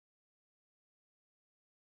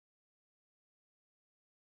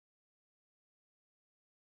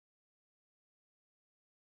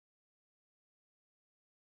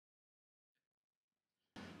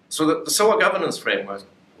So the SOA governance framework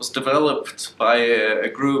was developed by a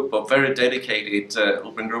group of very dedicated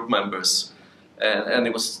open group members, and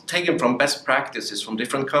it was taken from best practices from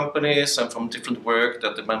different companies and from different work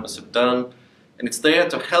that the members have done, and it's there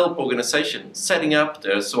to help organizations setting up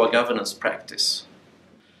their SOA governance practice.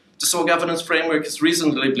 The SOA governance framework has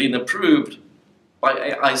recently been approved by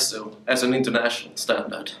ISO as an international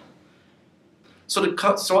standard. So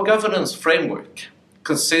the SOA governance framework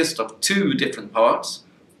consists of two different parts: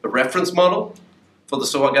 a reference model for the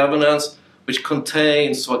SOA governance, which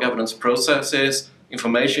contains SOA governance processes,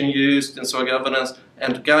 information used in SOA governance,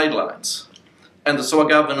 and guidelines, and the SOA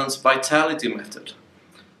governance vitality method.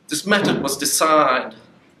 This method was designed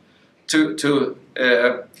to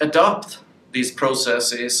adopt these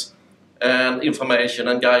processes and information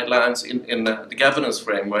and guidelines in the governance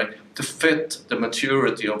framework to fit the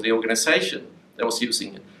maturity of the organization that was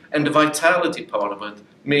using it. And the vitality part of it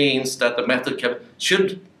means that the method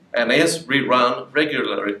should and is rerun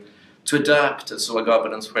regularly to adapt the SOA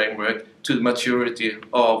governance framework to the maturity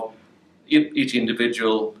of each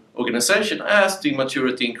individual organization as the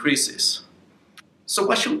maturity increases. So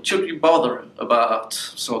why should you bother about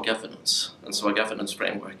SOA governance and SOA governance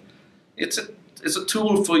framework? It's a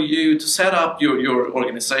tool for you to set up your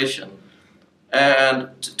organization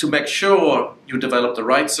and to make sure you develop the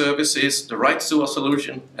right services, the right SOA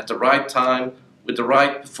solution at the right time, with the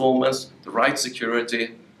right performance, the right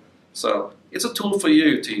security. So it's a tool for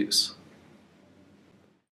you to use.